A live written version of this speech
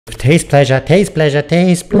Taste pleasure, taste pleasure,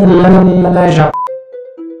 taste pleasure.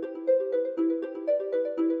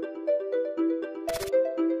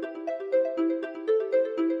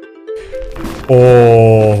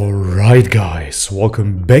 Alright guys,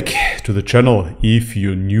 welcome back to the channel. If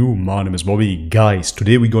you're new, my name is Bobby. Guys,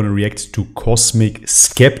 today we're gonna react to Cosmic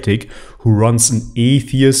Sceptic, who runs an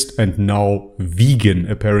atheist and now vegan,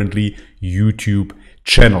 apparently, YouTube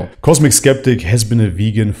channel. Cosmic Sceptic has been a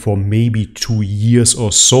vegan for maybe 2 years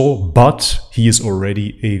or so, but he is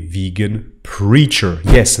already a vegan preacher.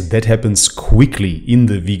 Yes, that happens quickly in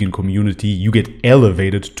the vegan community. You get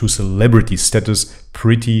elevated to celebrity status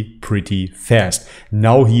pretty fast.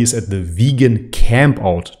 Now he is at the Vegan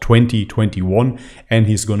Campout 2021 and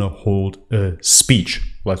he's gonna hold a speech.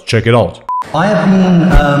 Let's check it out.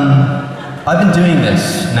 I've been doing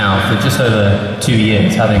this now for just over 2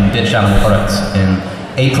 years, having ditched animal products in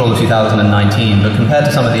April of 2019, but compared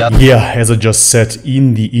to some of the other... Yeah, as I just said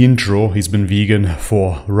in the intro, he's been vegan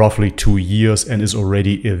for roughly 2 years and is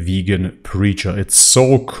already a vegan preacher. It's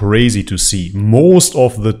so crazy to see. Most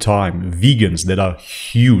of the time, vegans that are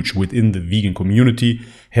huge within the vegan community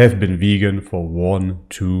have been vegan for 1,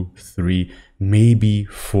 2, 3, maybe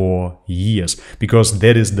 4 years, because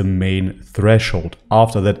that is the main threshold.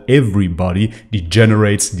 After that, everybody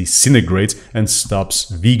degenerates, disintegrates and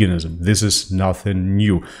stops veganism. This is nothing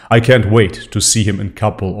new. I can't wait to see him in a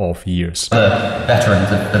couple of years.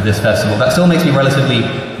 Veterans of this festival, that still makes me relatively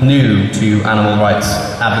new to animal rights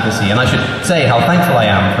advocacy, and I should say how thankful I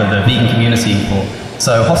am for the vegan community for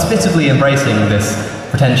so hospitably embracing this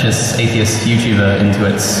pretentious atheist YouTuber into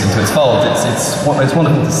its fold. It's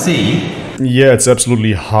wonderful to see. Yeah, it's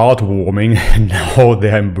absolutely heartwarming. Now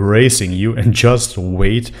they're embracing you, and just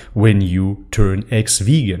wait when you turn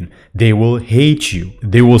ex-vegan. They will hate you.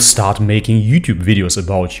 They will start making YouTube videos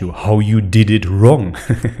about you, how you did it wrong.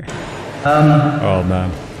 Oh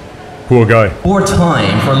man, poor guy. For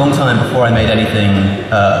a long time before I made anything,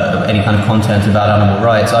 any kind of content about animal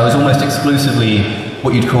rights, I was almost exclusively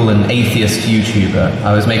what you'd call an atheist YouTuber.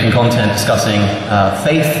 I was making content discussing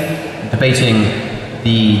faith, debating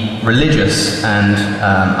the religious, and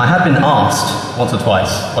I had been asked once or twice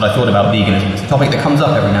what I thought about veganism. It's a topic that comes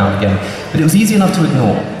up every now and again, but it was easy enough to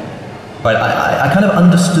ignore. But I kind of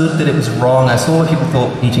understood that it was wrong. I saw what people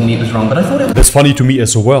thought eating meat was wrong, but I thought it was... That's funny to me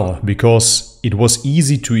as well, because it was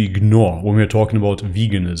easy to ignore when we're talking about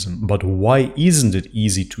veganism. But why isn't it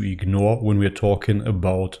easy to ignore when we're talking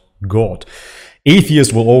about God?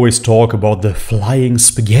 Atheists will always talk about the flying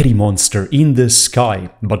spaghetti monster in the sky,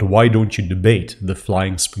 but why don't you debate the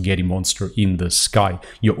flying spaghetti monster in the sky?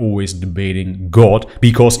 You're always debating God,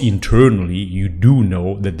 because internally you do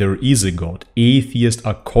know that there is a God. Atheists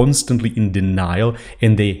are constantly in denial,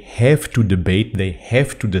 and they have to debate, they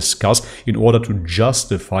have to discuss in order to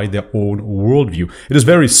justify their own worldview. It is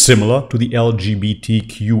very similar to the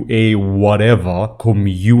LGBTQA whatever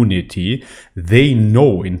community. They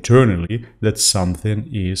know internally that something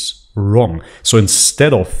is wrong. So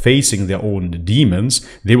instead of facing their own demons,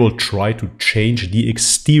 they will try to change the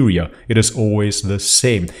exterior. It is always the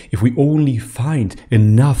same. If we only find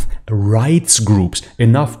enough rights groups,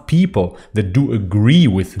 enough people that do agree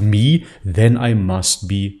with me, then I must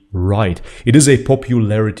be right. It is a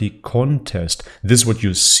popularity contest. This is what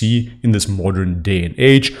you see in this modern day and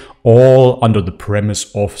age, all under the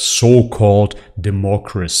premise of so-called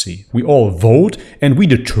democracy. We all vote and we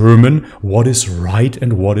determine what is right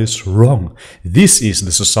and what is wrong. This is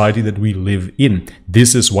the society that we live in.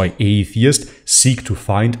 This is why atheists seek to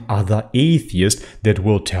find other atheists that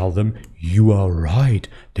will tell them, you are right,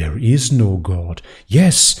 there is no God.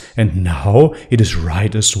 Yes, and now it is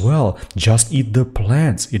right as well. Just eat the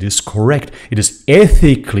plants. It is correct. It is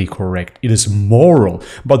ethically correct. It is moral.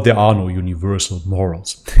 But there are no universal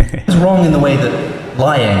morals. It's wrong in the way that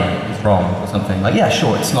lying is wrong or something. Like, yeah,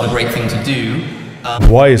 sure, it's not a great thing to do.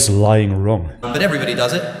 Why is lying wrong? But everybody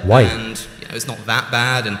does it. Why? And it's not that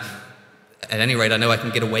bad. And at any rate, I know I can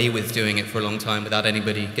get away with doing it for a long time without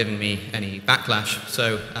anybody giving me any backlash.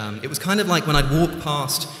 So it was kind of like when I'd walk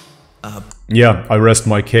past... Yeah, I rest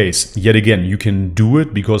my case. Yet again, you can do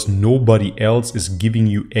it because nobody else is giving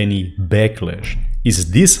you any backlash.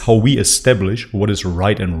 Is this how we establish what is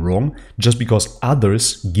right and wrong? Just because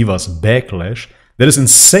others give us backlash? That is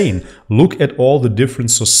insane. Look at all the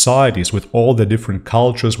different societies with all the different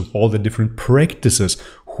cultures, with all the different practices.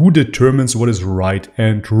 Who determines what is right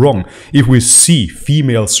and wrong? If we see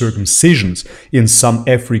female circumcisions in some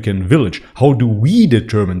African village, how do we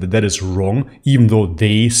determine that that is wrong, even though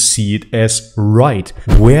they see it as right?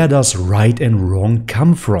 Where does right and wrong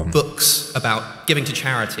come from? Books about giving to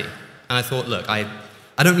charity. And I thought, look, I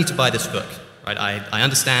don't need to buy this book. right? I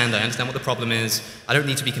understand what the problem is. I don't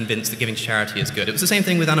need to be convinced that giving to charity is good. It was the same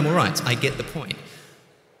thing with animal rights. I get the point.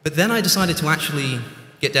 But then I decided to actually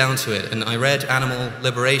get down to it, and I read Animal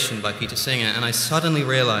Liberation by Peter Singer, and I suddenly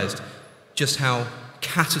realized just how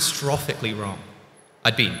catastrophically wrong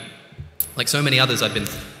I'd been. Like so many others, I'd been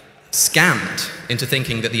scammed into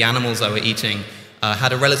thinking that the animals I were eating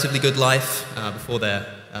had a relatively good life before their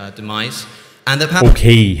demise. And that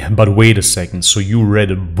okay, but wait a second. So you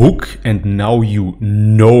read a book and now you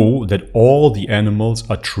know that all the animals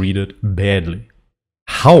are treated badly.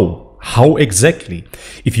 How? How exactly?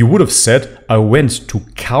 If you would have said, I went to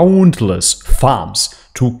countless farms,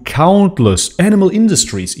 to countless animal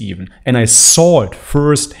industries even, and I saw it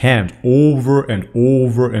firsthand over and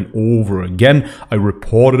over and over again, I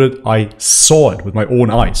reported it, I saw it with my own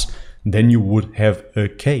eyes, then you would have a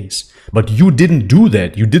case. But you didn't do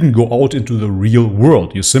that. You didn't go out into the real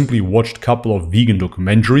world. You simply watched a couple of vegan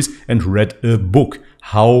documentaries and read a book.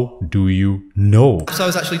 How do you know? So I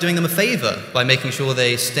was actually doing them a favor by making sure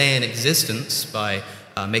they stay in existence, by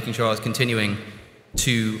making sure I was continuing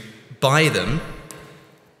to buy them.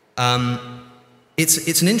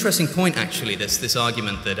 It's an interesting point, actually, this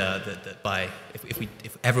argument that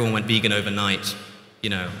if everyone went vegan overnight, you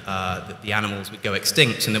know, that the animals would go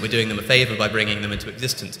extinct and that we're doing them a favor by bringing them into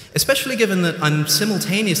existence. Especially given that I'm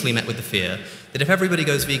simultaneously met with the fear that if everybody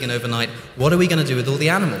goes vegan overnight, what are we going to do with all the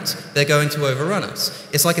animals? They're going to overrun us.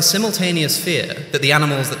 It's like a simultaneous fear that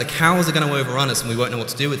the cows are going to overrun us and we won't know what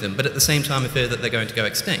to do with them, but at the same time a fear that they're going to go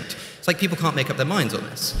extinct. It's like people can't make up their minds on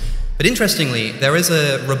this. But interestingly, there is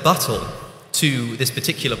a rebuttal to this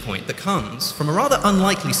particular point that comes from a rather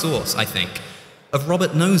unlikely source, I think, of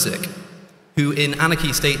Robert Nozick, who in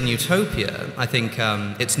Anarchy, State and Utopia, I think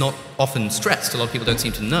it's not often stressed, a lot of people don't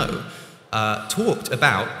seem to know, talked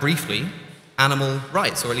about, briefly, animal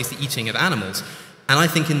rights, or at least the eating of animals. And I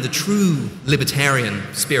think in the true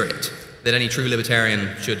libertarian spirit that any true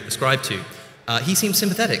libertarian should ascribe to, he seems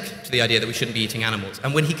sympathetic to the idea that we shouldn't be eating animals.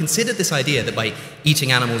 And when he considered this idea that by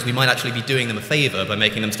eating animals we might actually be doing them a favor by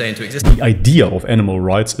making them stay into existence. The idea of animal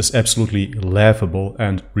rights is absolutely laughable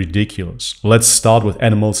and ridiculous. Let's start with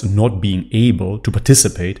animals not being able to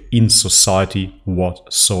participate in society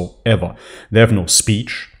whatsoever. They have no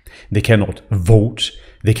speech, they cannot vote,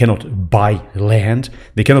 they cannot buy land,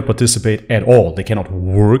 they cannot participate at all, they cannot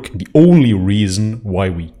work. The only reason why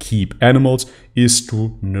we keep animals is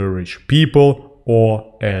to nourish people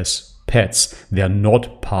or as pets. They are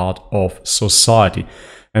not part of society.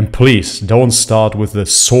 And please don't start with the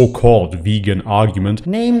so-called vegan argument.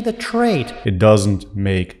 Name the trait. It doesn't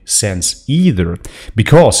make sense either.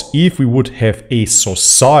 Because if we would have a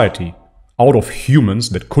society out of humans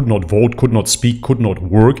that could not vote, could not speak, could not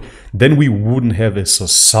work, then we wouldn't have a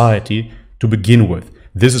society to begin with.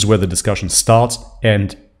 This is where the discussion starts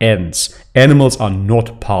and ends. Animals are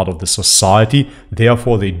not part of the society,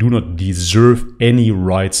 therefore they do not deserve any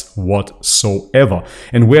rights whatsoever.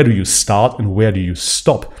 And where do you start and where do you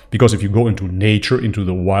stop? Because if you go into nature, into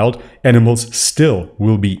the wild, animals still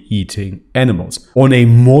will be eating animals. On a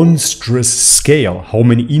monstrous scale, how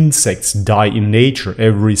many insects die in nature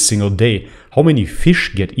every single day? How many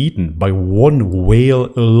fish get eaten by one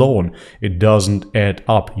whale alone? It doesn't add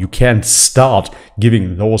up. You can't start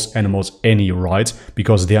giving those animals any rights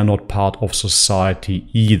because they are not part of society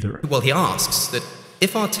either. Well, he asks that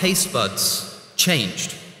if our taste buds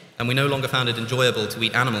changed and we no longer found it enjoyable to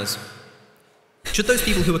eat animals, should those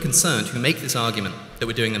people who are concerned, who make this argument that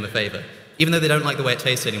we're doing them a favor, even though they don't like the way it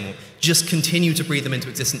tastes anymore, just continue to breathe them into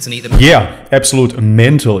existence and eat them? Yeah, absolute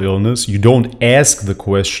mental illness. You don't ask the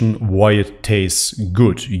question why it tastes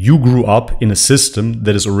good. You grew up in a system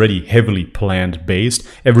that is already heavily plant-based.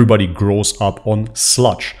 Everybody grows up on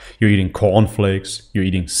sludge. You're eating cornflakes, you're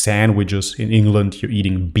eating sandwiches in England, you're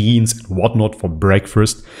eating beans and whatnot for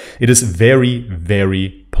breakfast. It is very,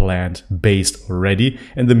 very plant-based already,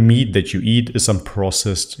 and the meat that you eat is some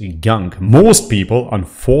processed gunk. Most people,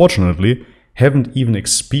 unfortunately, haven't even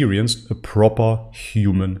experienced a proper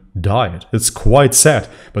human diet. It's quite sad,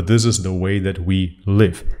 but this is the way that we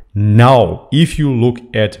live. Now, if you look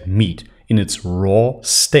at meat in its raw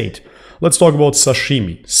state, let's talk about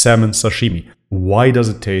sashimi, salmon sashimi. Why does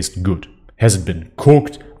it taste good? Has it been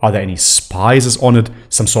cooked? Are there any spices on it?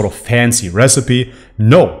 Some sort of fancy recipe?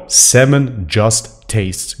 No, salmon just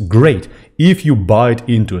tastes great. If you bite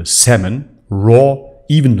into a salmon, raw,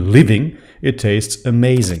 even living, it tastes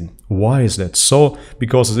amazing. Why is that so?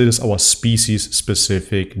 Because it is our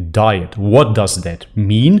species-specific diet. What does that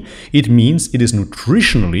mean? It means it is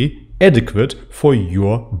nutritionally adequate for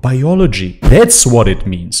your biology. That's what it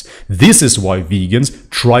means. This is why vegans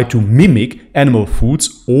try to mimic animal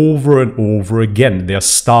foods over and over again. They are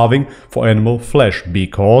starving for animal flesh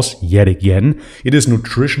because, yet again, it is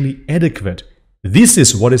nutritionally adequate. This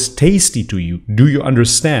is what is tasty to you. Do you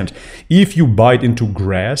understand? If you bite into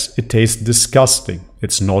grass, it tastes disgusting.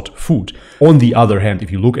 It's not food. On the other hand,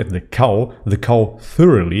 if you look at the cow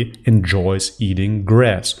thoroughly enjoys eating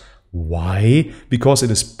grass. Why? Because it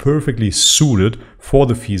is perfectly suited for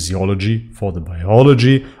the physiology, for the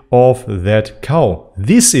biology of that cow.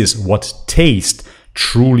 This is what taste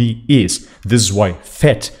truly is. This is why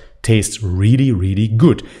fat tastes really, really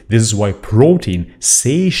good. This is why protein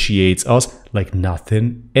satiates us like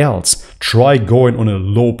nothing else. Try going on a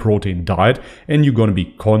low protein diet and you're gonna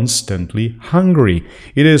be constantly hungry.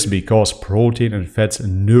 It is because protein and fats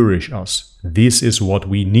nourish us. This is what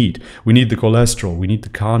we need. We need the cholesterol, we need the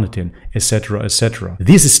carnitine, etc., etc.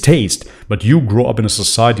 This is taste, but you grow up in a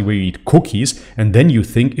society where you eat cookies and then you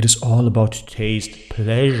think it is all about taste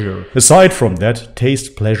pleasure. Aside from that,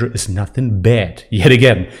 taste pleasure is nothing bad. Yet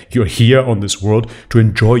again, you're here on this world to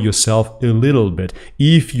enjoy yourself a little bit.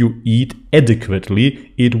 If you eat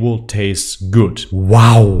adequately, it will taste good.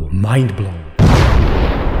 Wow, mind blown.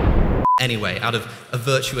 Anyway, out of a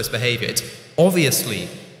virtuous behavior, it's obviously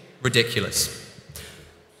ridiculous.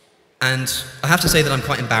 And I have to say that I'm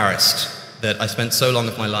quite embarrassed that I spent so long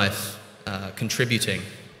of my life contributing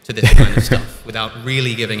to this kind of stuff without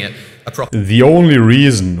really giving it a proper... The only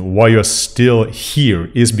reason why you're still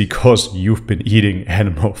here is because you've been eating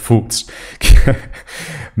animal foods.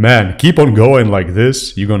 Man, keep on going like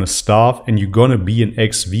this, you're gonna starve and you're gonna be an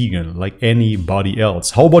ex-vegan like anybody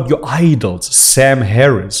else. How about your idols? Sam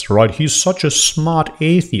Harris, right? He's such a smart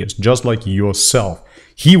atheist, just like yourself.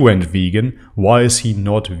 He went vegan. Why is he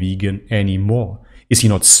not vegan anymore? Is he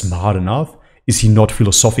not smart enough? Is he not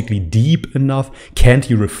philosophically deep enough? Can't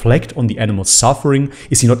he reflect on the animal suffering?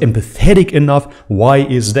 Is he not empathetic enough? Why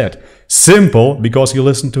is that? Simple, because you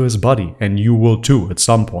listen to his body, and you will too at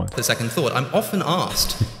some point. The second thought, I'm often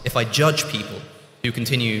asked if I judge people who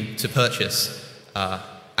continue to purchase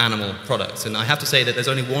animal products, and I have to say that there's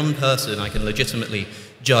only one person I can legitimately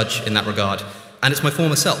judge in that regard, and it's my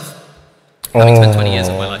former self. Having spent 20 years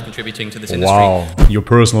of my life contributing to this industry. Wow, your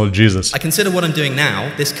personal Jesus. I consider what I'm doing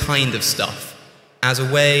now, this kind of stuff, as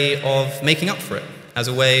a way of making up for it, as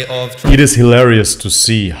a way of... It is hilarious to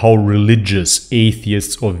see how religious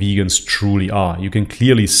atheists or vegans truly are. You can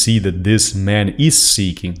clearly see that this man is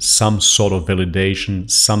seeking some sort of validation,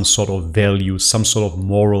 some sort of value, some sort of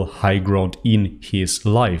moral high ground in his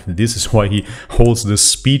life. This is why he holds this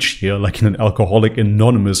speech here like in an Alcoholic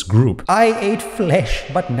Anonymous group. I ate flesh,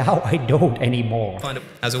 but now I don't anymore.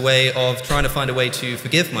 As a way of trying to find a way to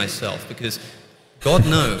forgive myself, because God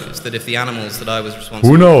knows that if the animals that I was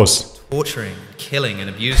responsible for torturing, killing and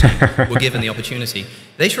abusing were given the opportunity,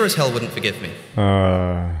 they sure as hell wouldn't forgive me.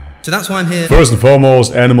 So that's why I'm here. First and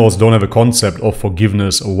foremost, animals don't have a concept of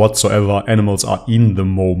forgiveness whatsoever. Animals are in the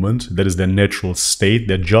moment. That is their natural state.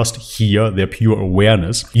 They're just here. They're pure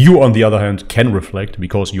awareness. You, on the other hand, can reflect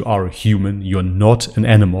because you are a human. You're not an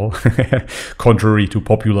animal, contrary to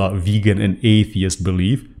popular vegan and atheist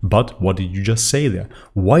belief. But what did you just say there?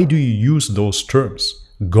 Why do you use those terms?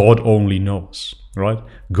 God only knows, right?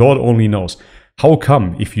 God only knows. How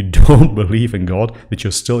come, if you don't believe in God, that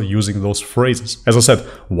you're still using those phrases? As I said,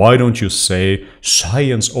 why don't you say,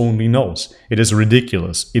 science only knows? It is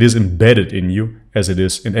ridiculous. It is embedded in you, as it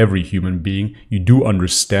is in every human being. You do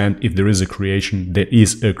understand if there is a creation, there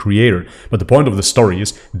is a creator. But the point of the story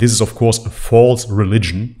is, this is of course a false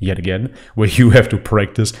religion, yet again, where you have to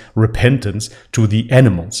practice repentance to the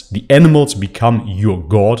animals. The animals become your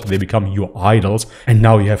God, they become your idols, and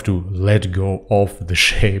now you have to let go of the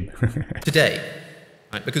shame. Today,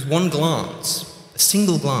 right, because one glance, a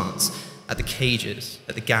single glance at the cages,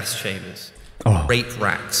 at the gas chambers, rape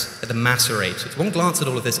racks, at the macerators, one glance at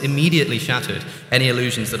all of this immediately shattered any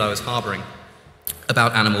illusions that I was harboring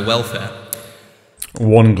about animal welfare.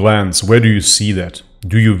 One glance, where do you see that?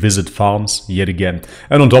 Do you visit farms? Yet again.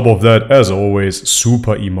 And on top of that, as always,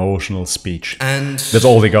 super emotional speech. And that's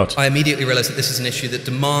all they got. I immediately realized that this is an issue that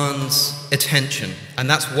demands attention. And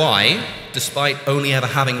that's why, despite only ever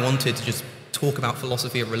having wanted to just talk about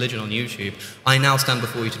philosophy of religion on YouTube, I now stand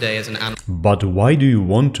before you today as an animal. But why do you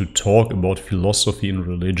want to talk about philosophy and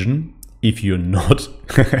religion if you're not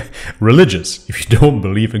religious, if you don't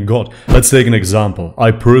believe in God? Let's take an example.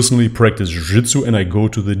 I personally practice jiu-jitsu and I go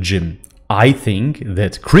to the gym. I think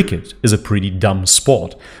that cricket is a pretty dumb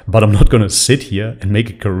sport, but I'm not gonna sit here and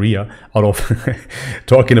make a career out of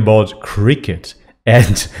talking about cricket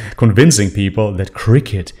and convincing people that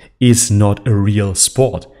cricket is not a real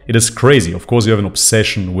sport. It is crazy. Of course, you have an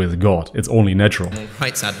obsession with God. It's only natural.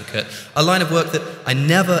 Rights advocate, a line of work that I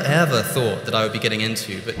never ever thought that I would be getting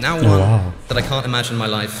into, but now one that I can't imagine my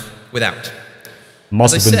life without.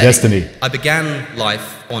 Must have been destiny. I began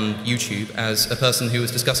life on YouTube as a person who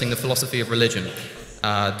was discussing the philosophy of religion,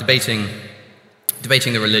 debating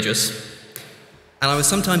the religious, and I was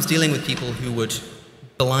sometimes dealing with people who would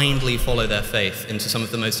blindly follow their faith into some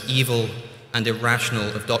of the most evil and irrational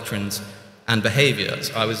of doctrines and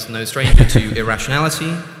behaviors. I was no stranger to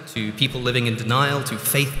irrationality, to people living in denial, to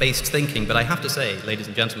faith-based thinking, but I have to say, ladies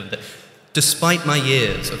and gentlemen, that despite my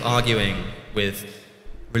years of arguing with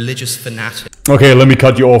religious fanatics... Okay, let me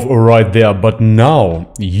cut you off right there, but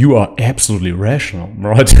now you are absolutely rational,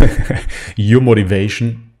 right? Your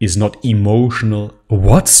motivation is not emotional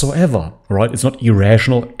whatsoever, right? It's not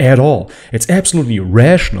irrational at all. It's absolutely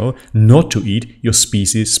rational not to eat your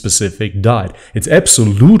species-specific diet. It's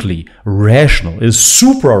absolutely rational. It's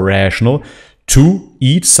super rational to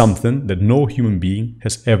eat something that no human being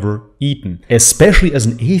has ever eaten. Especially as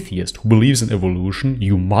an atheist who believes in evolution,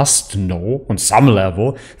 you must know on some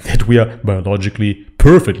level that we are biologically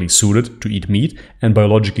perfectly suited to eat meat and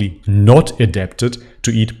biologically not adapted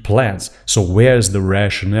to eat plants. So where is the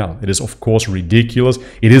rationale? It is of course ridiculous.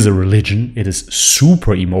 It is a religion. It is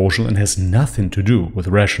super emotional and has nothing to do with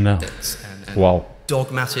rationale. Wow.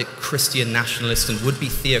 Dogmatic Christian nationalists and would-be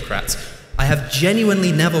theocrats. I have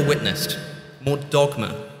genuinely never witnessed more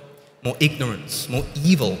dogma, more ignorance, more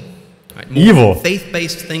evil, right? More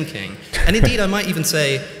faith-based thinking, and indeed I might even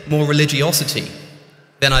say more religiosity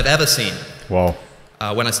than I've ever seen. Wow.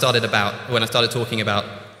 When I started talking about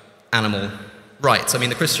animal rights. I mean,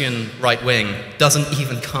 the Christian right wing doesn't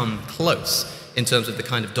even come close in terms of the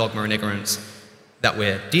kind of dogma and ignorance that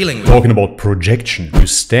we're dealing with. Talking about projection, you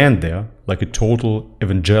stand there like a total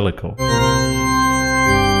evangelical,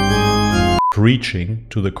 preaching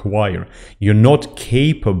to the choir. You're not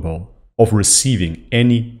capable of receiving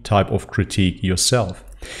any type of critique yourself.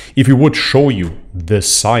 If we would show you the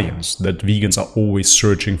science that vegans are always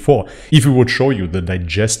searching for, if we would show you the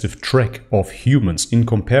digestive tract of humans in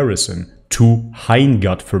comparison to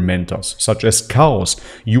hindgut fermenters, such as cows,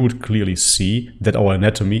 you would clearly see that our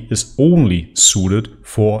anatomy is only suited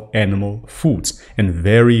for animal foods and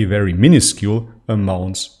very, very minuscule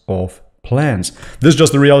amounts of plants. This is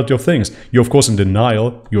just the reality of things. You're of course in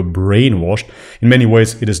denial, you're brainwashed. In many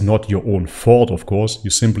ways it is not your own fault, of course,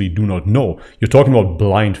 you simply do not know. You're talking about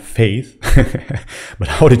blind faith, but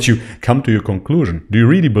how did you come to your conclusion? Do you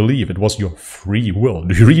really believe it was your free will?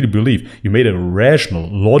 Do you really believe you made a rational,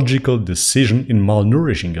 logical decision in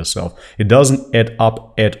malnourishing yourself? It doesn't add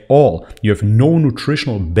up at all. You have no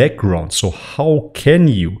nutritional background, so how can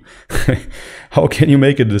you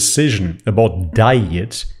make a decision about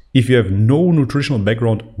diet if you have no nutritional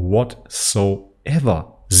background whatsoever?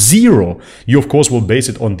 Zero. You of course will base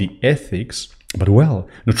it on the ethics, but well,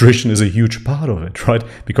 nutrition is a huge part of it, right?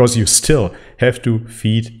 Because you still have to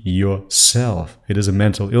feed yourself. It is a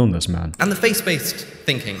mental illness, man. And the faith-based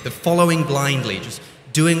thinking, the following blindly, just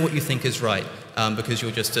doing what you think is right, because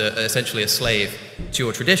you're just essentially a slave to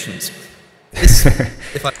your traditions.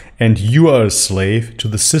 And you are a slave to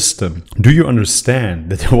the system. Do you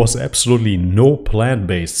understand that there was absolutely no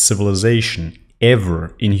plant-based civilization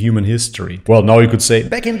ever in human history? Well, now you could say,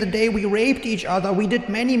 back in the day we raped each other, we did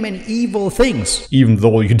many, many evil things. Even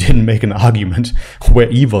though you didn't make an argument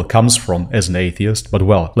where evil comes from as an atheist. But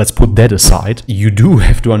well, let's put that aside. You do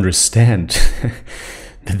have to understand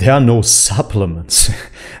that there are no supplements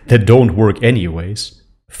that don't work anyways,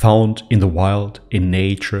 found in the wild, in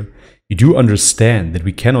nature. You do understand that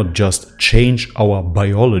we cannot just change our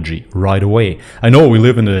biology right away. I know we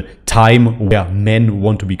live in a time where men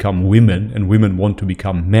want to become women and women want to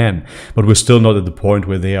become men, but we're still not at the point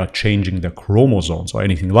where they are changing their chromosomes or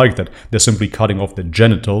anything like that. They're simply cutting off their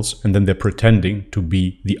genitals and then they're pretending to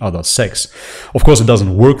be the other sex. Of course, it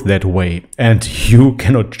doesn't work that way, and you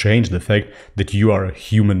cannot change the fact that you are a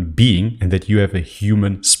human being and that you have a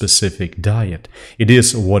human-specific diet. It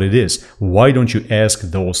is what it is. Why don't you ask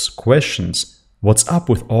those questions? What's up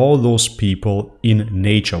with all those people in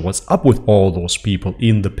nature? What's up with all those people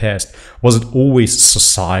in the past? Was it always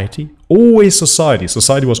society? Always society.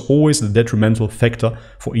 Society was always the detrimental factor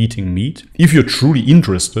for eating meat. If you're truly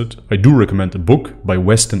interested, I do recommend a book by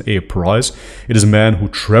Weston A. Price. It is a man who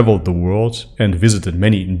traveled the world and visited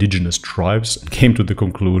many indigenous tribes and came to the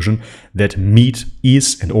conclusion that meat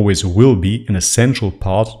is and always will be an essential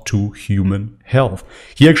part to human health.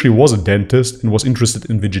 He actually was a dentist and was interested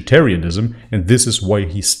in vegetarianism, and this is why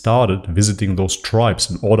he started visiting those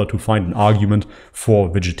tribes in order to find an argument for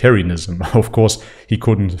vegetarianism. Of course, he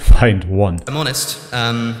couldn't find one. I'm honest,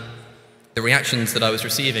 the reactions that I was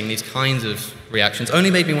receiving, these kinds of reactions, only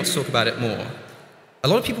made me want to talk about it more. A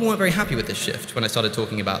lot of people weren't very happy with this shift when I started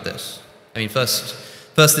talking about this. I mean, first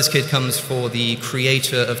this kid comes for the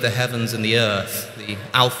creator of the heavens and the earth, the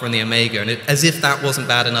Alpha and the Omega, and as if that wasn't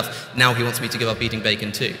bad enough, now he wants me to give up eating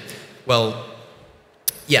bacon too. Well,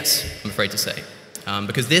 yes, I'm afraid to say.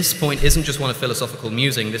 Because this point isn't just one of philosophical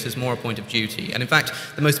musing, this is more a point of duty. And in fact,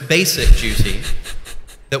 the most basic duty,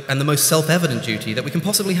 and the most self-evident duty that we can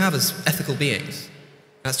possibly have as ethical beings,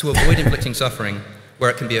 that's to avoid inflicting suffering where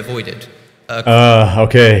it can be avoided.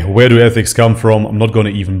 Okay, where do ethics come from? I'm not going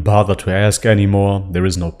to even bother to ask anymore. There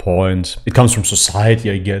is no point. It comes from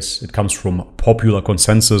society, I guess. It comes from popular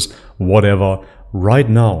consensus, whatever. Right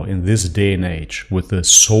now, in this day and age, with the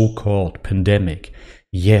so-called pandemic,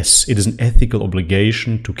 yes, it is an ethical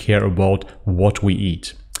obligation to care about what we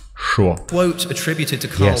eat. Sure. Quote attributed to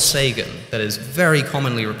Carl Sagan that is very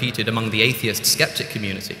commonly repeated among the atheist skeptic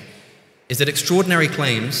community is that extraordinary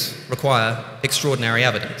claims require extraordinary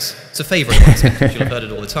evidence. It's a favorite of skeptics, you'll have heard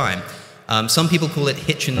it all the time. Some people call it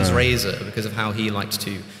Hitchin's razor because of how he liked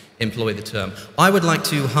to employ the term. I would like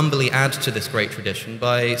to humbly add to this great tradition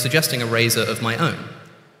by suggesting a razor of my own.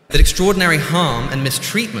 That extraordinary harm and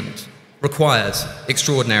mistreatment requires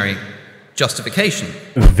extraordinary justification.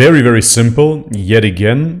 Very, very simple. Yet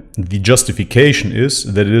again, the justification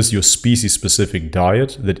is that it is your species-specific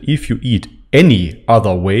diet, that if you eat any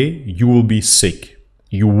other way, you will be sick.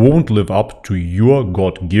 You won't live up to your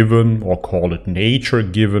God-given, or call it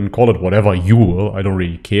nature-given, call it whatever you will, I don't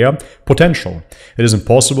really care, potential. It is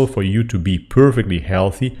impossible for you to be perfectly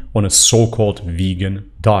healthy on a so-called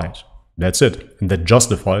vegan diet. That's it. And that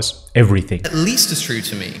justifies everything. At least as true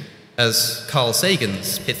to me as Carl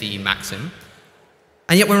Sagan's pithy maxim.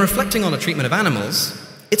 And yet when reflecting on a treatment of animals,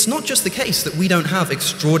 it's not just the case that we don't have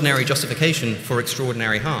extraordinary justification for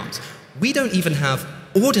extraordinary harms. We don't even have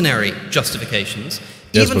ordinary justifications,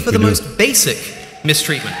 even for the most basic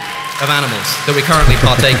mistreatment of animals that we currently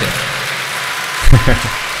partake in.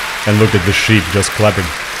 And look at the sheep just clapping.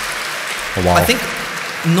 Oh, wow. I think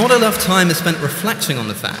not enough time is spent reflecting on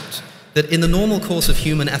the fact that in the normal course of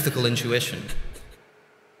human ethical intuition,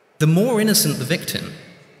 the more innocent the victim,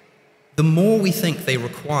 the more we think they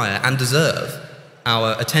require and deserve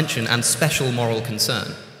our attention and special moral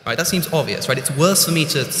concern. Right? That seems obvious, right? It's worse for me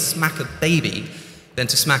to smack a baby than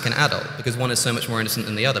to smack an adult, because one is so much more innocent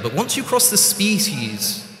than the other. But once you cross the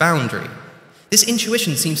species boundary, this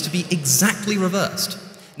intuition seems to be exactly reversed.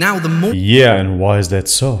 Now, the more... Yeah, and why is that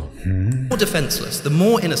so? more defenseless, the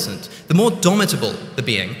more innocent, the more domitable the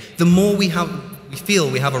being, the more we feel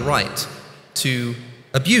we have a right to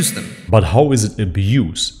abuse them. But how is it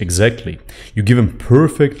abuse, exactly? You give them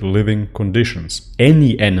perfect living conditions.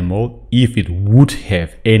 Any animal, if it would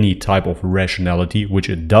have any type of rationality, which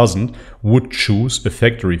it doesn't, would choose a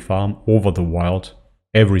factory farm over the wild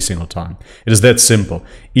every single time. It is that simple.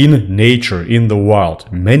 In nature, in the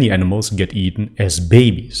wild, many animals get eaten as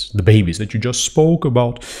babies. The babies that you just spoke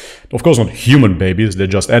about. Of course, not human babies, they're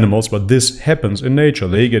just animals, but this happens in nature.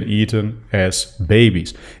 They get eaten as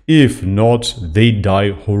babies. If not, they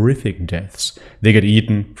die horrific deaths. They get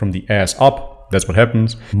eaten from the ass up. That's what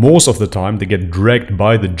happens. Most of the time, they get dragged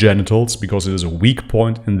by the genitals because it is a weak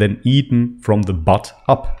point, and then eaten from the butt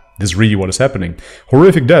up. This is really what is happening.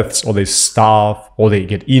 Horrific deaths, or they starve, or they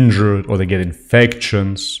get injured, or they get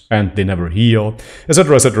infections, and they never heal,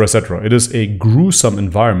 etc., etc., etc. It is a gruesome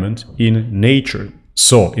environment in nature.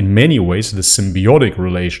 So, in many ways, the symbiotic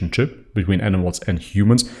relationship between animals and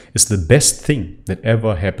humans is the best thing that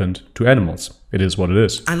ever happened to animals. It is what it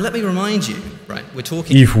is. And let me remind you, right, we're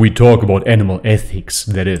talking... If we talk about animal ethics,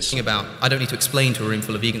 that is. I don't need to explain to a room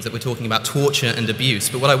full of vegans that we're talking about torture and abuse,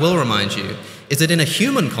 but what I will remind you is that in a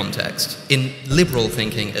human context, in liberal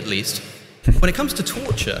thinking at least, when it comes to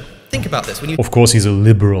torture, think about this. When you Of course, he's a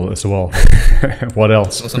liberal as well. What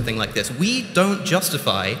else? Or something like this. We don't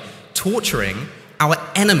justify torturing our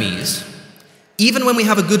enemies, even when we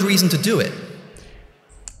have a good reason to do it.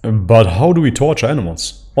 But how do we torture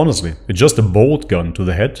animals? Honestly, it's just a bolt gun to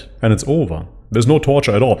the head and it's over. There's no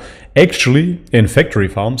torture at all. Actually, in factory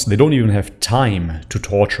farms, they don't even have time to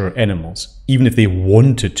torture animals. Even if they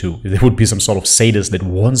wanted to, if there would be some sort of sadist that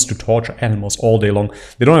wants to torture animals all day long,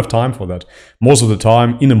 they don't have time for that. Most of the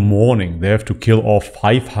time, in the morning, they have to kill off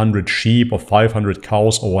 500 sheep or 500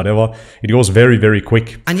 cows or whatever. It goes very, very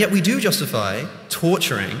quick. And yet we do justify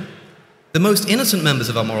torturing the most innocent members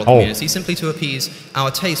of our moral community simply to appease our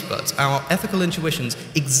taste buds. Our ethical intuitions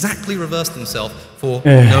exactly reverse themselves for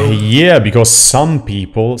no... Yeah, because some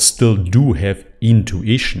people still do have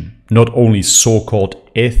intuition, not only so-called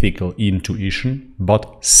ethical intuition,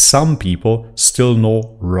 but some people still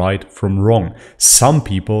know right from wrong. Some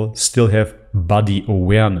people still have body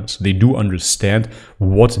awareness. They do understand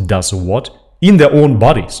what does what in their own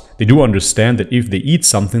bodies. They do understand that if they eat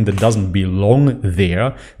something that doesn't belong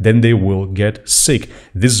there, then they will get sick.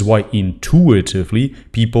 This is why intuitively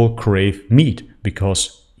people crave meat,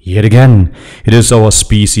 because yet again, it is our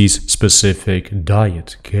species-specific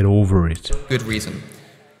diet. Get over it. Good reason.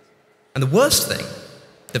 And the worst thing,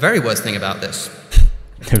 the very worst thing about this,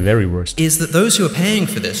 The very worst, is that those who are paying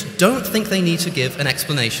for this don't think they need to give an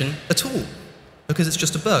explanation at all. Because it's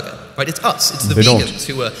just a burger, right? It's us, it's the vegans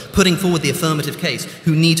who are putting forward the affirmative case,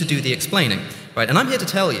 who need to do the explaining, right? And I'm here to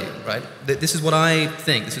tell you, right, that this is what I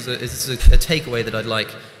think, this is a takeaway that I'd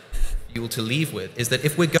like you all to leave with, is that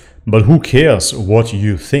if we're going... But who cares what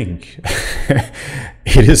you think?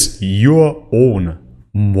 It is your own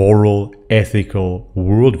moral, ethical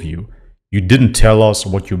worldview. You didn't tell us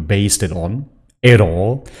what you based it on at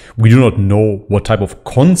all. We do not know what type of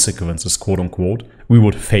consequences, quote-unquote, we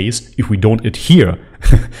would face if we don't adhere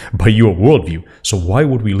by your worldview. So why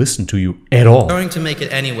would we listen to you at all? Going to make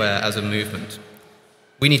it anywhere as a movement.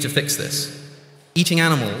 We need to fix this. Eating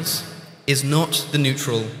animals is not the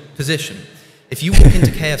neutral position. If you walk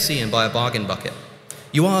into KFC and buy a bargain bucket,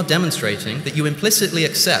 you are demonstrating that you implicitly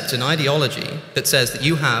accept an ideology that says that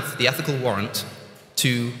you have the ethical warrant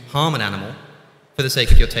to harm an animal for the sake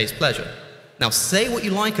of your taste pleasure. Now, say what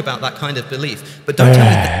you like about that kind of belief, but don't tell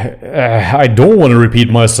me that... I don't want to repeat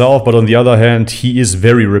myself, but on the other hand, he is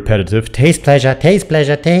very repetitive. Taste pleasure, taste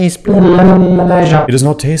pleasure, taste pleasure. It is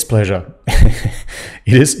not taste pleasure.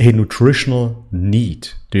 It is a nutritional need.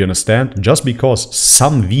 Do you understand? Just because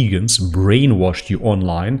some vegans brainwashed you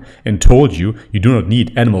online and told you you do not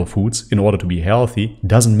need animal foods in order to be healthy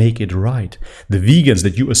doesn't make it right. The vegans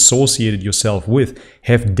that you associated yourself with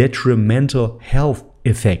have detrimental health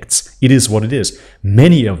effects. It is what it is.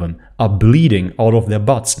 Many of them are bleeding out of their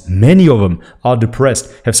butts. Many of them are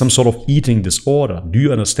depressed, have some sort of eating disorder. Do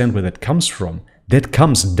you understand where that comes from? That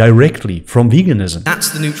comes directly from veganism. That's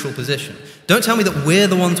the neutral position. Don't tell me that we're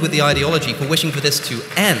the ones with the ideology for wishing for this to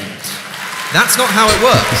end. That's not how it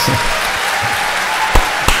works.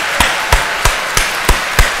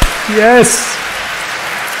 Yes!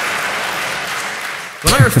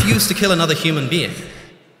 When I refuse to kill another human being,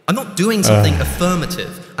 I'm not doing something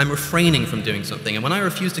affirmative. I'm refraining from doing something. And when I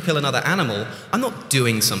refuse to kill another animal, I'm not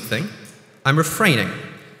doing something. I'm refraining.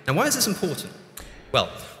 And why is this important? Well,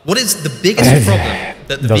 what is the biggest problem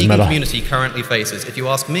that the vegan community currently faces? If you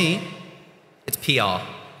ask me, it's PR.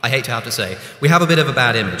 I hate to have to say. We have a bit of a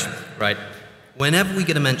bad image, right? Whenever we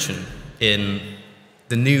get a mention in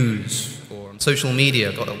the news or on social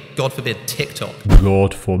media, God forbid, TikTok.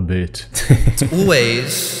 God forbid. It's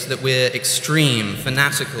always that we're extreme,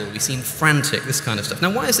 fanatical, we seem frantic, this kind of stuff.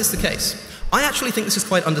 Now, why is this the case? I actually think this is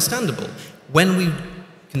quite understandable when we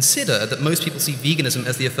consider that most people see veganism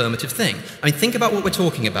as the affirmative thing. I mean, think about what we're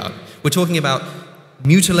talking about. We're talking about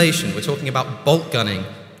mutilation, we're talking about bolt gunning,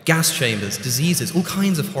 gas chambers, diseases, all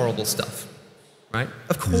kinds of horrible stuff, right?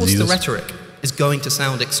 Of course the rhetoric is going to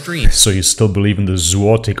sound extreme. So you still believe in the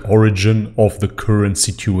zootic origin of the current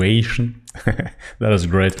situation? That is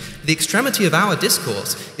great. The extremity of our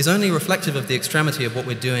discourse is only reflective of the extremity of what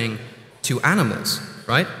we're doing to animals,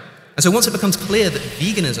 right? And so once it becomes clear that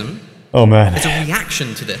veganism is a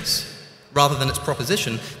reaction to this, rather than its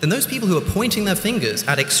proposition, then those people who are pointing their fingers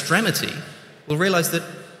at extremity will realize that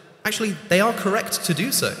actually they are correct to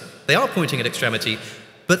do so. They are pointing at extremity,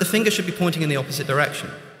 but the finger should be pointing in the opposite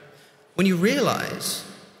direction. When you realize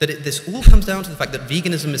that this all comes down to the fact that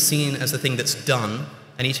veganism is seen as the thing that's done,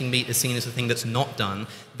 and eating meat is seen as the thing that's not done,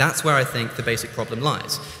 that's where I think the basic problem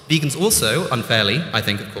lies. Vegans also, unfairly, I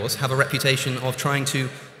think, of course, have a reputation of trying to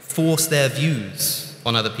force their views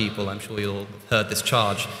on other people. I'm sure you'll have heard this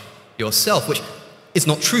charge yourself, which is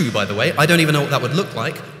not true, by the way. I don't even know what that would look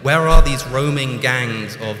like. Where are these roaming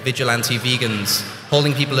gangs of vigilante vegans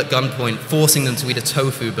holding people at gunpoint, forcing them to eat a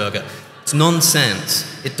tofu burger? It's nonsense.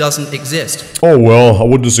 It doesn't exist. Oh, well, I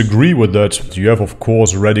would disagree with that. You have, of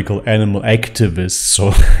course, radical animal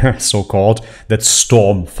activists, so-called, that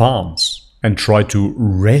storm farms and try to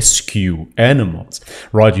rescue animals,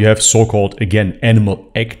 right? You have so-called, again,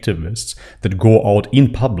 animal activists that go out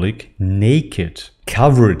in public naked,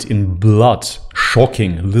 covered in blood,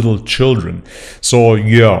 shocking little children. So,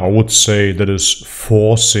 yeah, I would say that is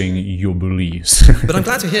forcing your beliefs. But I'm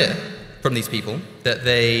glad to hear from these people that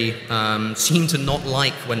they seem to not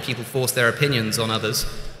like when people force their opinions on others.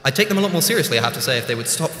 I'd take them a lot more seriously, I have to say, if they would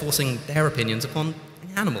stop forcing their opinions upon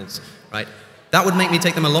animals, right? That would make me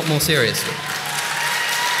take them a lot more seriously.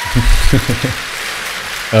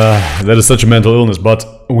 That is such a mental illness, but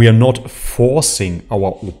we are not forcing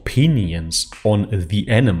our opinions on the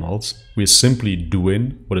animals. We're simply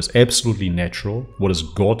doing what is absolutely natural, what is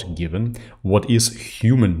God-given, what is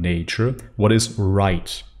human nature, what is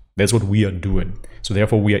right. That's what we are doing. So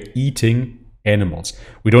therefore we are eating animals.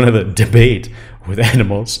 We don't have a debate with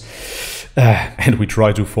animals, and we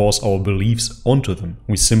try to force our beliefs onto them.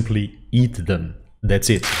 We simply eat them. That's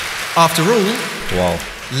it. After all, Wow.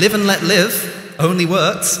 live and let live only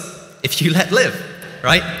works if you let live,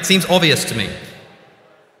 right? Seems obvious to me.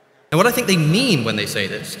 And what I think they mean when they say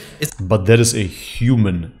this is... But that is a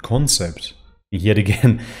human concept. Yet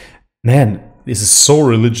again, man, this is so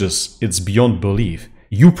religious, it's beyond belief.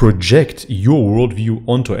 You project your worldview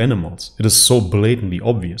onto animals. It is so blatantly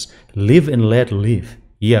obvious. Live and let live.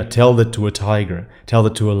 Yeah, tell that to a tiger, tell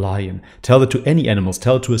that to a lion, tell that to any animals,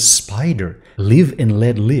 tell it to a spider. Live and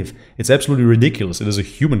let live. It's absolutely ridiculous. It is a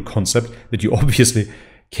human concept that you obviously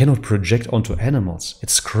cannot project onto animals.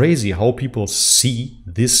 It's crazy how people see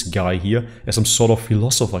this guy here as some sort of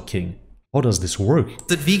philosopher king. How does this work?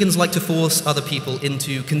 that vegans like to force other people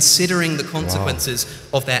into considering the consequences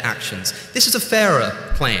of their actions. This is a fairer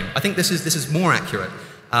claim. I think this is more accurate.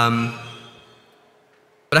 But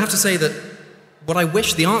I have to say that what I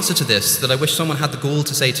wish, the answer to this, that I wish someone had the gall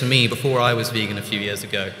to say to me before I was vegan a few years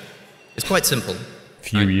ago, is quite simple.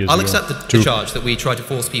 I'll accept the charge that we try to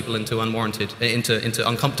force people into unwarranted, into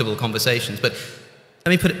uncomfortable conversations, but let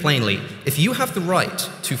me put it plainly. If you have the right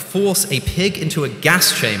to force a pig into a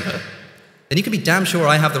gas chamber, then you can be damn sure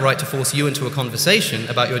I have the right to force you into a conversation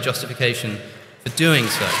about your justification for doing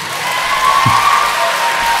so.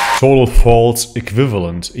 Total false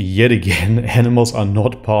equivalent. Yet again, animals are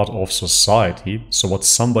not part of society, so what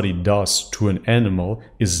somebody does to an animal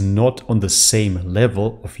is not on the same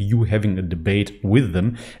level of you having a debate with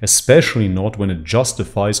them, especially not when it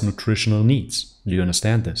justifies nutritional needs. Do you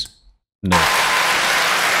understand this? No.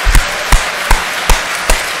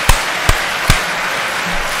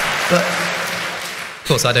 But, of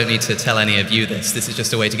course, I don't need to tell any of you this. This is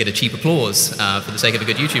just a way to get a cheap applause for the sake of a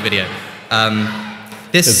good YouTube video.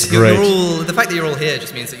 The fact that you're all here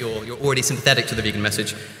just means that you're already sympathetic to the vegan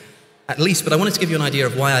message, at least. But I wanted to give you an idea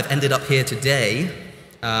of why I've ended up here today,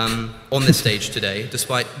 on this stage today,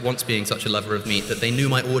 despite once being such a lover of meat that they knew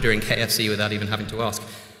my order in KFC without even having to ask.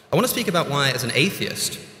 I want to speak about why, as an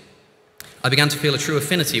atheist, I began to feel a true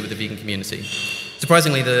affinity with the vegan community.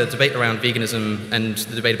 Surprisingly, the debate around veganism and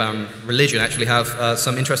the debate about religion actually have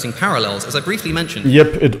some interesting parallels, as I briefly mentioned.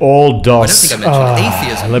 Yep, it all does. I don't think I mentioned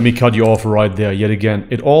atheism. Let me cut you off right there yet again.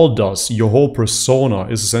 It all does. Your whole persona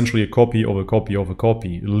is essentially a copy of a copy of a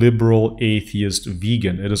copy. Liberal, atheist,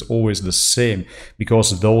 vegan. It is always the same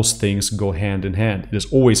because those things go hand in hand. It is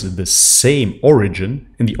always the same origin,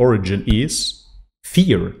 and the origin is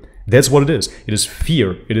fear. That's what it is. It is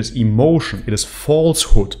fear, it is emotion, it is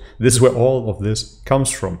falsehood. This is where all of this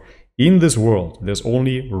comes from. In this world, there's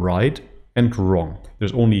only right and wrong.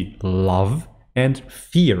 There's only love and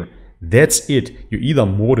fear. That's it. You're either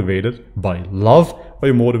motivated by love or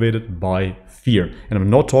you're motivated by fear. And I'm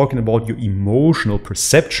not talking about your emotional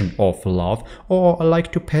perception of love. Oh, I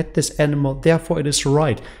like to pet this animal, therefore it is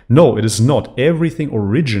right. No, it is not. Everything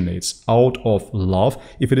originates out of love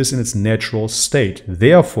if it is in its natural state.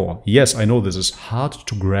 Therefore, yes, I know this is hard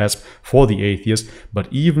to grasp for the atheist, but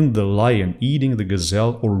even the lion eating the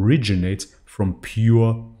gazelle originates from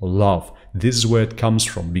pure love. This is where it comes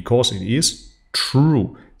from, because it is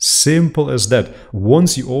true. Simple as that.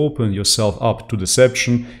 Once you open yourself up to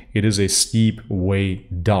deception, it is a steep way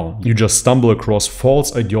down. You just stumble across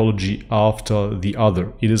false ideology after the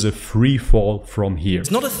other. It is a free fall from here. It's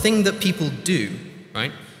not a thing that people do,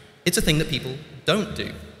 right? It's a thing that people don't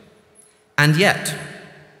do. And yet,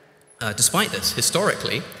 despite this,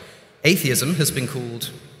 historically, atheism has been called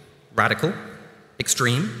radical,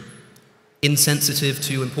 extreme, insensitive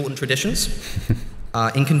to important traditions,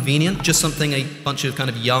 inconvenient, just something a bunch of kind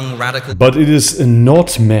of young radical... But it is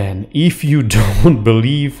not, man. If you don't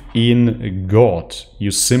believe in God, you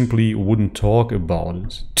simply wouldn't talk about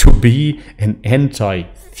it. To be an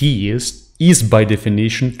anti-theist is by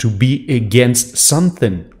definition to be against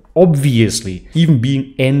something. Obviously, even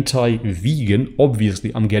being anti-vegan,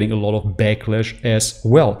 obviously I'm getting a lot of backlash as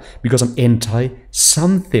well, because I'm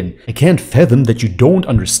anti-something. I can't fathom that you don't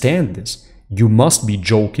understand this. You must be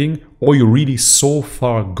joking, or you're really so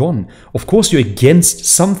far gone. Of course you're against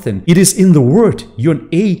something. It is in the word. You're an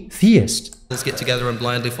atheist. Let's get together and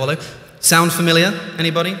blindly follow. Sound familiar?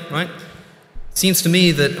 Anybody? Right? Seems to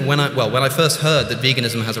me that when I first heard that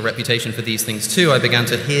veganism has a reputation for these things too, I began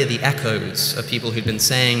to hear the echoes of people who'd been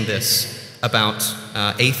saying this about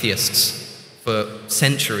atheists for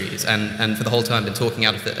centuries, and for the whole time been talking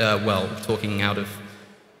out of talking out of,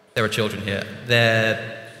 there are children here,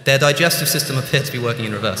 their digestive system appears to be working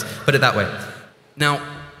in reverse. Put it that way. Now,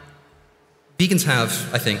 vegans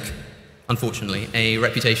have, I think, unfortunately, a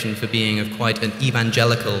reputation for being of quite an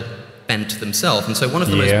evangelical bent themselves, and so one of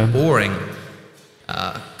the most boring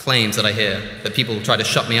claims that I hear, that people try to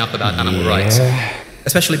shut me up about animal rights,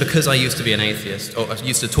 especially because I used to be an atheist, or I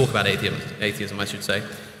used to talk about atheism, I should say,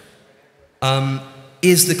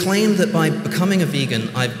 is the claim that by becoming a vegan,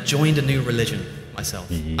 I've joined a new religion myself.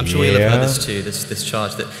 I'm sure you'll have heard this too, this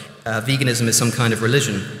charge that veganism is some kind of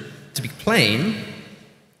religion. To be plain,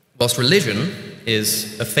 whilst religion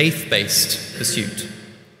is a faith-based pursuit,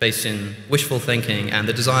 based in wishful thinking and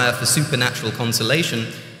the desire for supernatural consolation,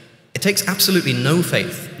 it takes absolutely no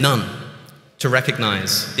faith, none, to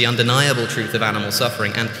recognize the undeniable truth of animal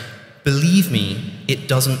suffering, and believe me, it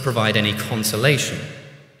doesn't provide any consolation.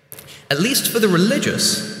 At least for the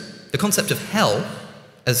religious, the concept of hell,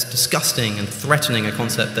 as disgusting and threatening a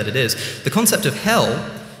concept that it is, the concept of hell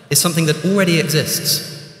is something that already exists.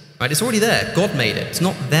 Right? It's already there. God made it. It's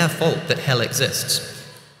not their fault that hell exists.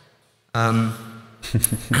 And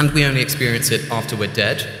we only experience it after we're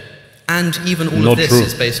dead. And even all of this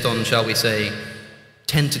is based on, shall we say,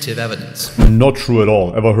 tentative evidence. Not true at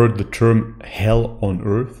all. Ever heard the term hell on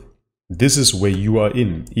earth? This is where you are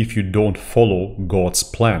in if you don't follow God's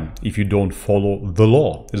plan, if you don't follow the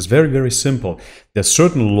law. It is very, very simple. There are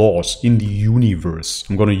certain laws in the universe.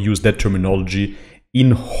 I'm going to use that terminology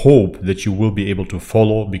in hope that you will be able to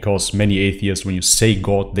follow, because many atheists, when you say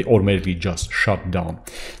God, they automatically just shut down.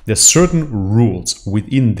 There are certain rules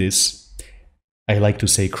within this, I like to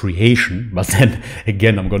say creation, but then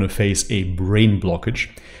again I'm going to face a brain blockage.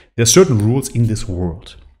 There are certain rules in this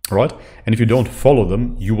world. Right? And if you don't follow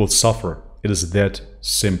them, you will suffer. It is that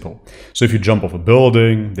simple. So if you jump off a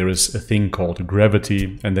building, there is a thing called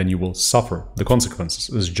gravity, and then you will suffer the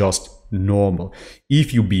consequences. It's just normal.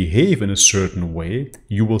 If you behave in a certain way,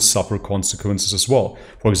 you will suffer consequences as well.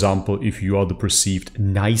 For example, if you are the perceived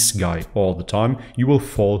nice guy all the time, you will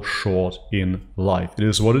fall short in life. It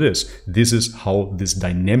is what it is. This is how this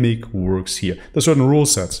dynamic works here. There are certain rule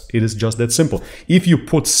sets. It is just that simple. If you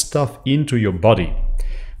put stuff into your body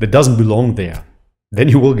that doesn't belong there, then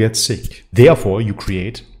you will get sick. Therefore, you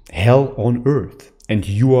create hell on earth, and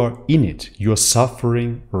you are in it. You are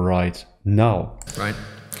suffering right now. Right.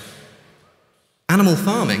 Animal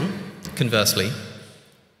farming, conversely,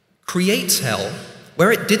 creates hell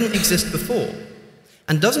where it didn't exist before,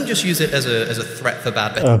 and doesn't just use it as a threat for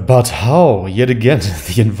bad behavior. But how? Yet again,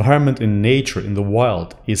 the environment in nature, in the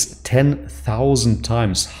wild, is 10,000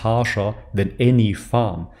 times harsher than any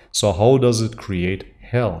farm. So how does it create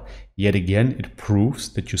hell? Yet again, it proves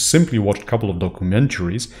that you simply watched a couple of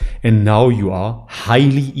documentaries and now you are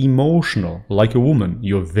highly emotional, like a woman.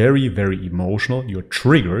 You're very, very emotional, you're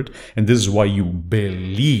triggered, and this is why you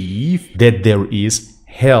believe that there is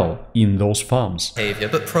hell in those farms. Behavior,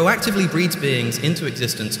 but proactively breeds beings into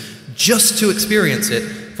existence just to experience it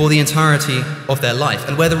for the entirety of their life.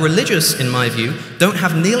 And where the religious, in my view, don't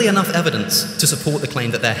have nearly enough evidence to support the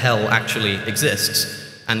claim that their hell actually exists,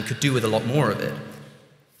 and could do with a lot more of it.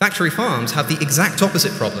 Factory farms have the exact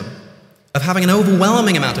opposite problem of having an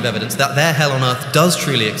overwhelming amount of evidence that their hell on earth does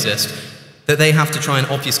truly exist, that they have to try and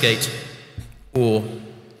obfuscate or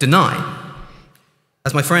deny.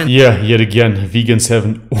 As my friend... Yeah, yet again, vegans have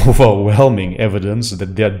an overwhelming evidence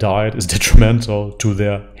that their diet is detrimental to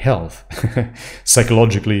their health,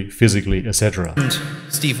 psychologically, physically, etc. And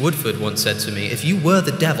Steve Woodford once said to me, if you were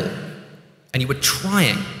the devil and you were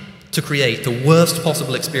trying to create the worst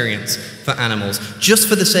possible experience for animals just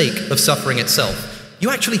for the sake of suffering itself, you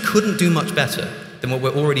actually couldn't do much better than what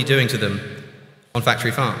we're already doing to them on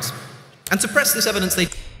factory farms. And to press this evidence,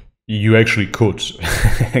 you actually could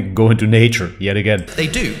go into nature yet again. They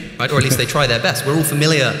do, right? Or at least they try their best. We're all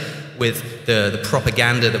familiar with the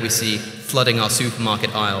propaganda that we see flooding our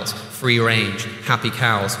supermarket aisles, free range, happy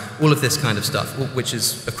cows, all of this kind of stuff, which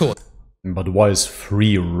is, of course... But why is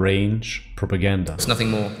free range propaganda? It's nothing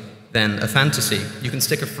more than a fantasy. You can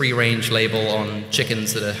stick a free-range label on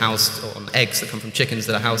chickens that are housed, or on eggs that come from chickens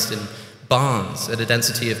that are housed in barns at a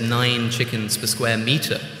density of 9 chickens per square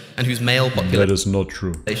meter, and whose male populations that is not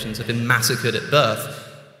true. Have been massacred at birth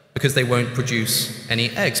because they won't produce any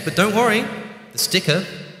eggs. But don't worry, the sticker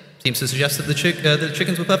seems to suggest that the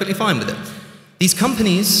chickens were perfectly fine with it. These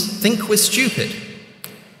companies think we're stupid,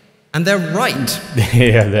 and they're right.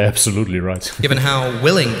 Yeah, they're absolutely right. Given how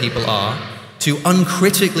willing people are to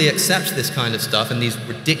uncritically accept this kind of stuff and these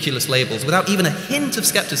ridiculous labels without even a hint of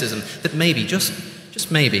skepticism that maybe,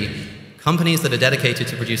 just maybe, companies that are dedicated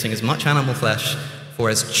to producing as much animal flesh or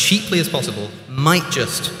as cheaply as possible, might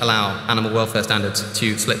just allow animal welfare standards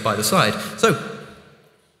to slip by the side. So,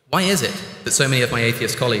 why is it that so many of my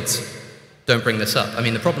atheist colleagues don't bring this up? I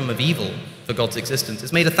mean, the problem of evil for God's existence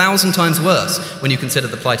is made 1,000 times worse when you consider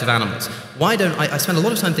the plight of animals. Why don't I spend a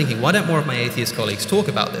lot of time thinking, why don't more of my atheist colleagues talk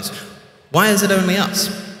about this? Why is it only us?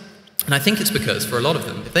 And I think it's because, for a lot of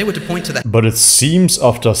them, if they were to point to that... But it seems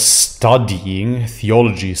after studying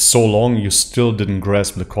theology so long, you still didn't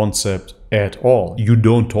grasp the concept at all. You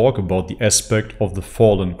don't talk about the aspect of the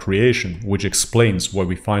fallen creation, which explains why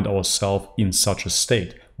we find ourselves in such a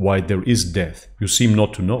state, why there is death. You seem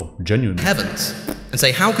not to know, genuinely. Heavens, and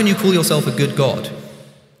say, how can you call yourself a good God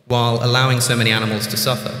while allowing so many animals to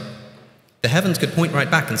suffer? The heavens could point right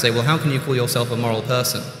back and say, well, how can you call yourself a moral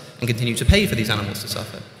person and continue to pay for these animals to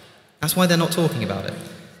suffer? That's why they're not talking about it.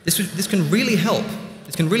 This can really help.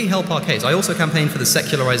 This can really help our case. I also campaign for the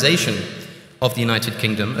secularization of the United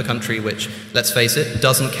Kingdom, a country which, let's face it,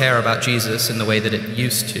 doesn't care about Jesus in the way that it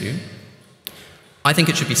used to. I think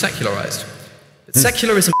it should be secularized. But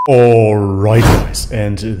secularism... Alright guys,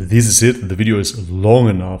 and this is it. The video is long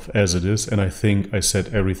enough as it is, and I think I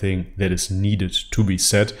said everything that is needed to be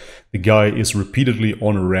said. The guy is repeatedly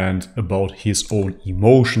on a rant about his own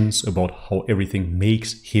emotions, about how everything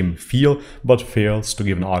makes him feel, but fails to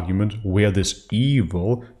give an argument where this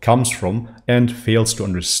evil comes from, and fails to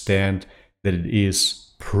understand that it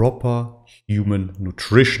is proper human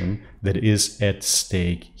nutrition that is at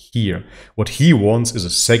stake here. What he wants is a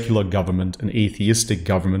secular government, an atheistic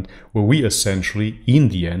government, where we essentially, in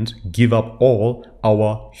the end, give up all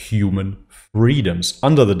our human freedoms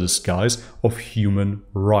under the disguise of human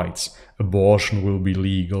rights. Abortion will be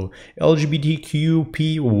legal,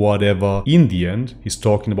 LGBTQP, whatever. In the end, he's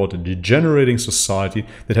talking about a degenerating society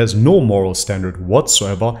that has no moral standard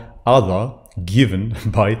whatsoever other given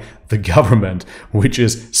by the government, which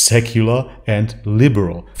is secular and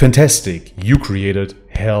liberal. Fantastic, you created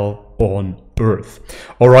hell on earth.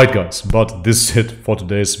 Alright guys, but this is it for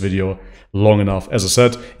today's video. Long enough. As I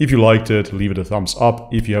said, if you liked it, leave it a thumbs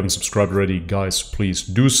up. If you haven't subscribed already, guys, please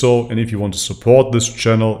do so. And if you want to support this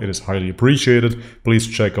channel, it is highly appreciated. Please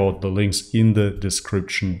check out the links in the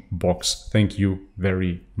description box. Thank you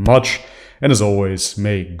very much. And as always,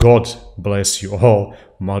 may God bless you all.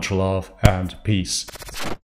 Much love and peace.